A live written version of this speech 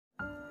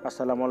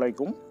আসসালামু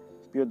আলাইকুম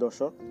প্রিয়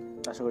দর্শক,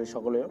 আশা করি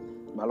সকলে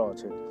ভালো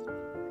আছেন।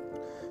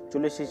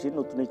 চলে এসেছি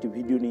নতুন একটি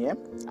ভিডিও নিয়ে।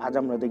 আজ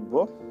আমরা দেখব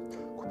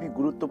খুবই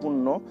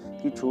গুরুত্বপূর্ণ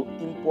কিছু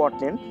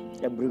ইম্পর্টেন্ট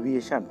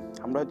অ্যাব্রিভিয়েশন।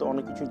 আমরা হয়তো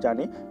অনেক কিছু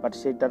জানি, বাট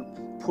সেটার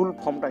ফুল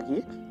ফর্মটা কি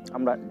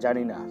আমরা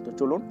জানি না। তো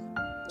চলুন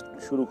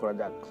শুরু করা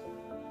যাক।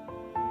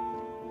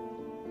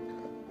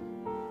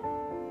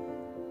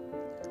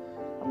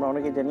 আমরা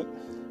অনেকে জানি,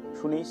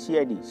 শুনি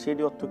সিআইডি।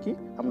 সিআইডি অর্থ কি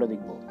আমরা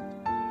দেখব।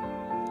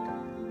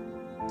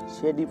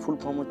 সিআইডি ফুল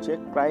ফর্ম হচ্ছে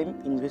ক্রাইম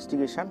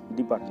ইনভেস্টিগেশন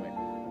ডিপার্টমেন্ট।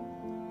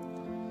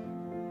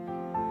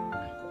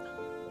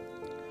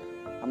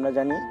 আমরা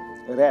জানি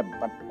র্যাব,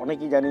 বাট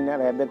অনেকেই জানি না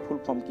র্যাবের ফুল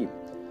ফর্ম কি।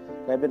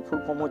 র্যাবের ফুল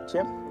ফর্ম হচ্ছে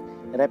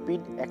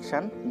র্যাপিড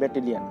অ্যাকশন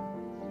ব্যাটালিয়ন।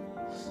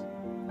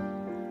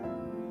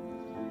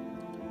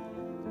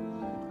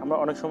 আমরা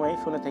অনেক সময়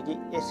শুনে থাকি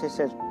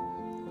এসএসএফ,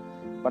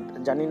 বাট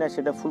জানি না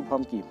সেটা ফুল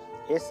ফর্ম কি।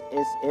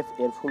 এসএসএফ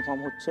এর ফুল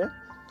ফর্ম হচ্ছে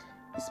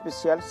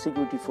স্পেশাল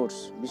সিকিউরিটি ফোর্স।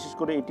 বিশেষ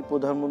করে এটি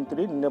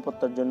প্রধানমন্ত্রীর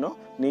নিরাপত্তার জন্য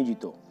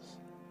নিয়োজিত।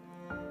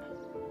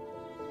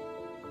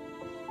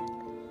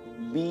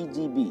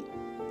 বিজিবি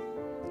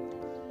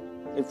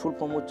এর ফুল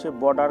ফর্ম হচ্ছে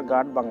বর্ডার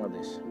গার্ড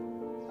বাংলাদেশ।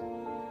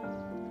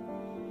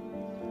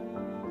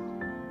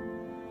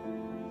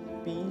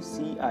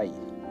 পিসিআই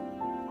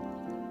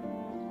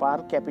পার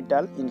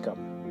capital income.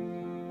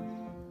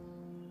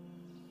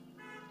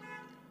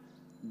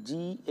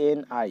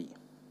 GNI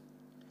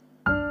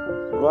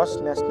gross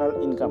national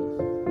income.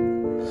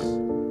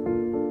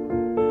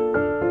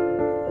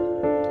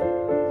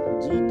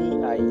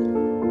 GDI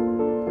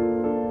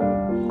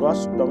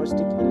gross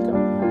domestic income.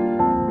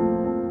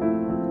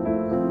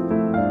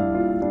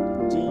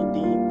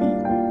 GDP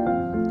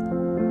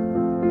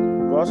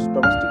gross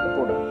domestic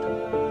product.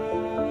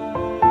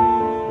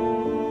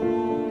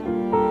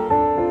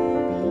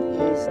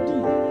 PhD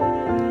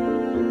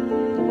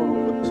পুনরূপ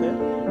হচ্ছে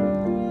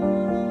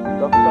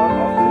doctor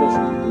of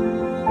philosophy.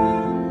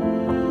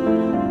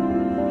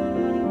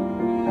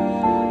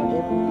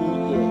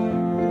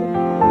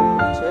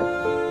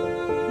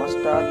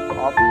 Master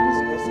of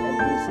business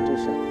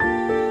administration.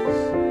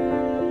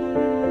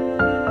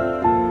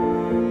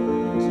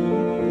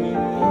 GPA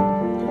এর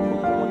ফুল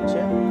ফর্ম হচ্ছে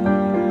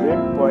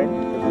grade point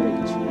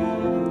average.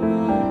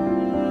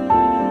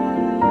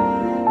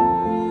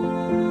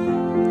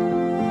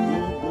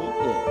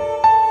 BBA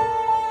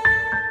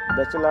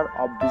bachelor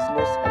of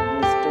business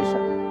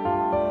administration.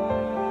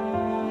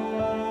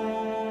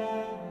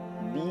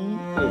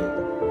 BA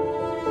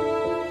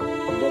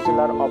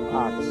bachelor of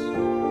arts.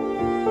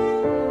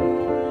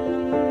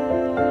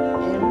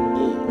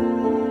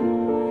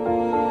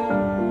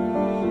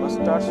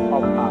 Masters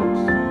of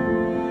Arts.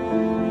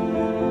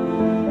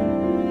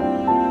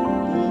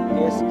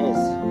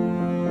 BSS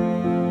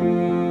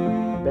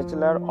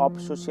Bachelor of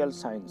Social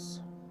Science.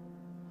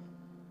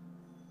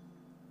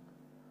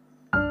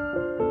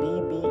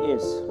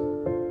 BBS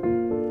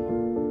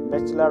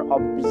Bachelor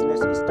of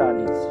Business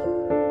Studies.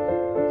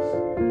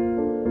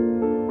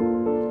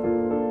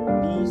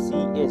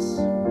 BCS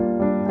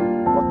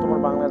বর্তমান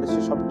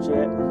বাংলাদেশের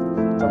সবচেয়ে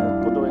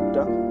চমকপ্রদ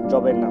একটা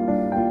জবের নাম,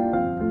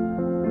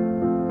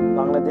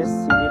 Bangladesh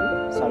civil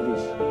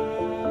service.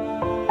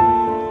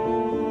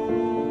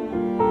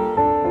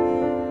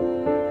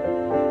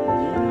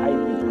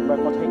 VIP আমরা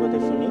কথায়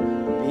কথায় শুনি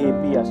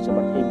ভিআইপি আসছে,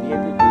 বাট এই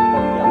ভিআইপি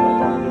সম্পর্কে আমরা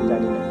তো অনেকেই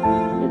জানি না।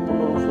 এর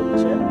পুনরূপ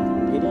হচ্ছে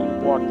ভেরি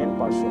ইম্পর্টেন্ট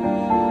পারসন।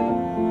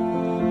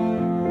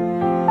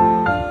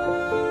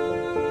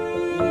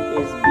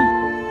 ইউএসবি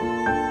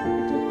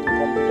এটি একটি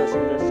কম্পিউটার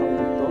সঙ্গে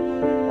সংযুক্ত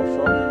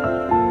option.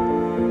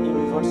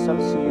 Universal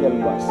serial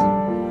bus.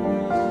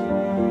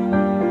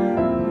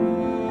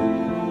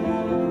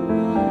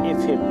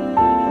 FM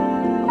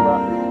আমরা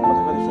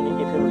কথা কথা শুনি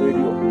এফএম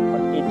রেডিও,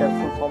 বাট এটার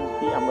ফুল ফর্ম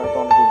কি আমরা তো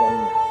অনেকেই জানি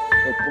না।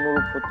 এর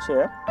পুনরূপ হচ্ছে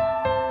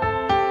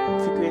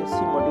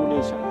ফ্রিকোয়েন্সি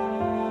মডুলেশন।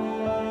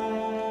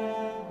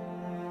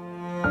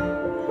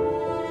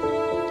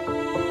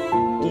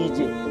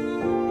 ডিজে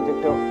এটা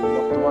একটা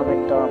বর্তমান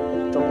একটা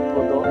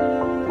চমকপ্রদ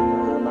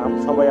নাম।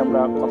 সবাই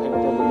আমরা কথায়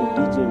কথায় বলি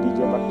DJ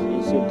DJ, but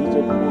say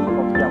ডিজের full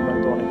form কি আমরা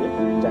তো অনেকে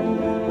জানি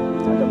না।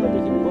 আজ আমরা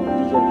দেখে নিব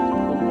ডিজের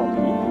ফুল ফর্ম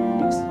কি।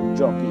 Disk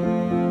jockey.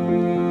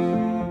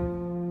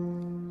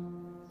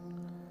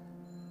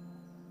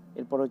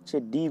 এরপর হচ্ছে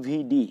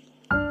ডিভিডি।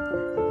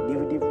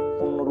 ডিভিডি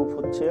পূর্ণরূপ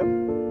হচ্ছে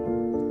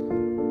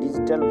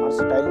digital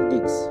versatile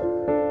disk.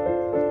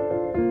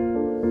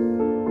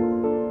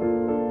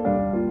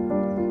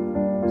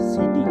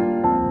 CD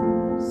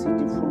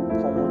CD full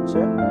form হচ্ছে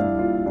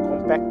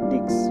কম্প্যাক্ট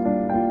ডিস্ক।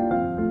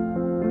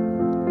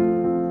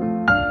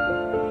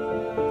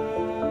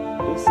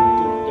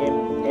 HTML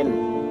এর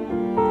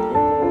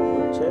পূর্ণরূপ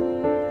হচ্ছে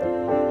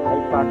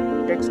hyper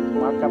text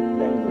markup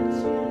language.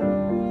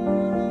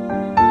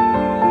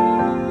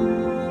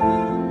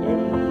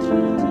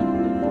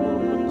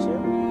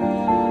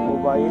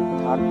 Mobile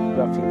third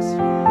graphics.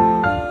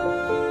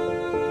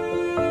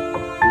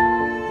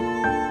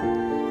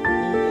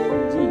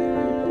 PNG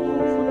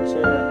পুনরূপ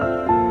হচ্ছে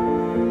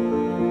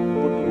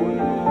পোর্টেবল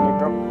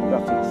নেটওয়ার্ক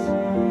গ্রাফিক্স।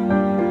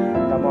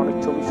 আমরা অনেক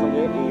ছবির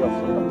সঙ্গে এই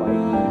অপশনটা পাই।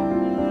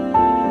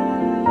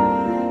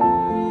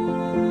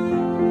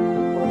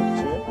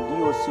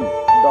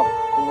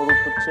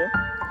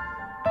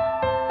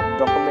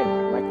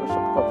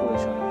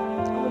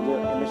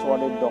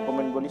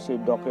 সেই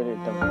ডকের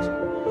এটা হচ্ছে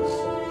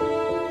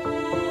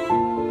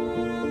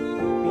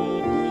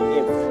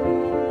পিডিএফ,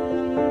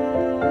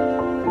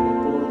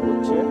 এরপর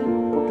হচ্ছে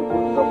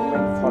প্রোটোকল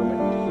ডকুমেন্ট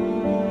ফরম্যাট,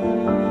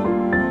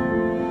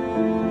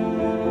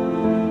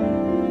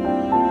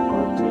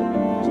 হচ্ছে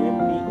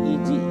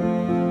জেপিইজি,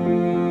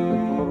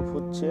 পুনরূপ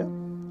হচ্ছে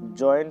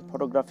জয়েন্ট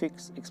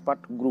ফটোগ্রাফিক্স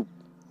এক্সপার্ট গ্রুপ,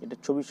 এটা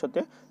ছবির সাথে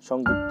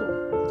সংযুক্ত।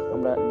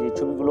 আমরা যে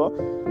ছবিগুলো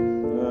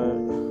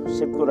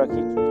সেভ করে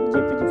রাখি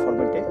জেপিজি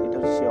ফরম্যাটে, এটা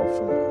হচ্ছে সেই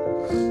অপশনটা।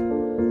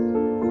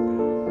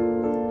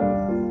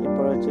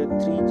 এরপর হচ্ছে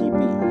 3GP,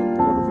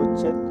 পুনরূপ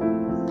হচ্ছে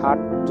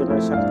থার্ড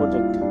জেনারেশন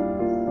প্রজেক্ট।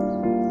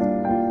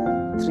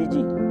 3G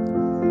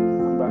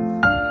আমরা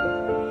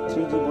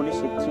 3G বলি,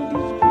 সেই 3D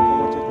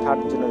হচ্ছে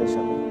থার্ড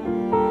জেনারেশন।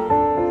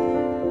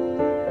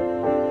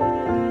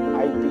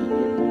 IP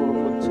এর পুনরূপ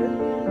হচ্ছে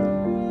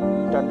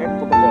ইন্টারনেট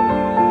প্রোটোকল।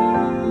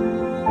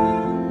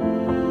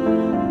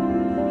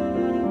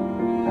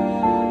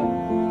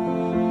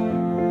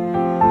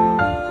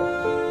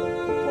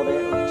 পরে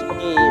হচ্ছে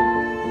AM,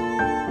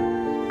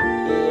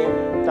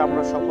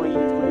 আমরা সকলেই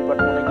ইউজ করি, বাট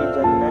অনেকেই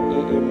জানি না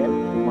AM এর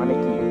মানে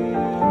কি।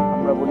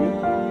 আমরা বলি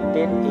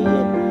 10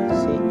 AM,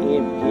 সেই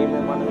AM এর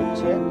মানে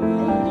হচ্ছে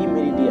এন্টি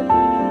মেরিডিয়ান,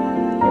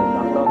 এর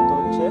বাংলা অর্থ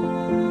হচ্ছে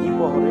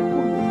দ্বিপ্রহরের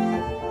পূর্বে।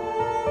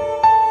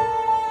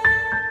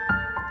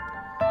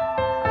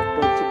 একটা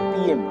হচ্ছে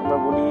PM, আমরা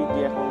বলি যে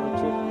এখন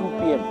হচ্ছে 2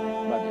 PM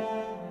বাজে,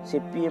 সে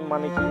PM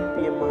মানে কি,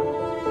 PM মানে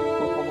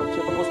হচ্ছে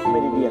পোস্ট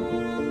মেরিডিয়ান,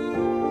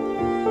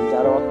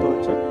 যার অর্থ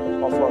হচ্ছে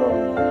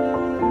অপরাহ্ন।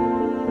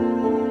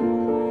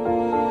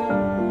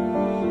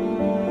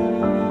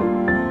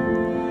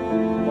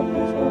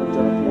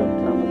 জনপ্রিয়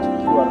নাম হচ্ছে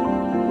কিউআর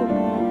কোড,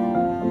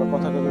 আমরা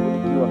কথা বলি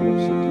কিউআর কোড,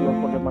 সেই কিউআর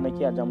কোডের মানে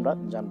কি আজ আমরা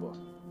জানবো।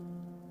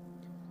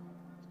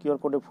 কিউআর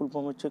কোডের ফুল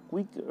ফর্ম হচ্ছে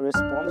quick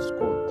response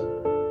code.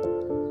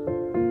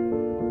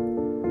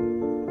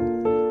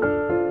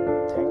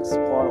 Thanks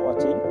for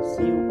watching.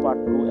 See you part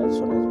 2 as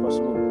soon as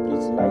possible.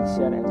 Please like,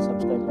 share and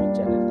subscribe my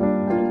channel.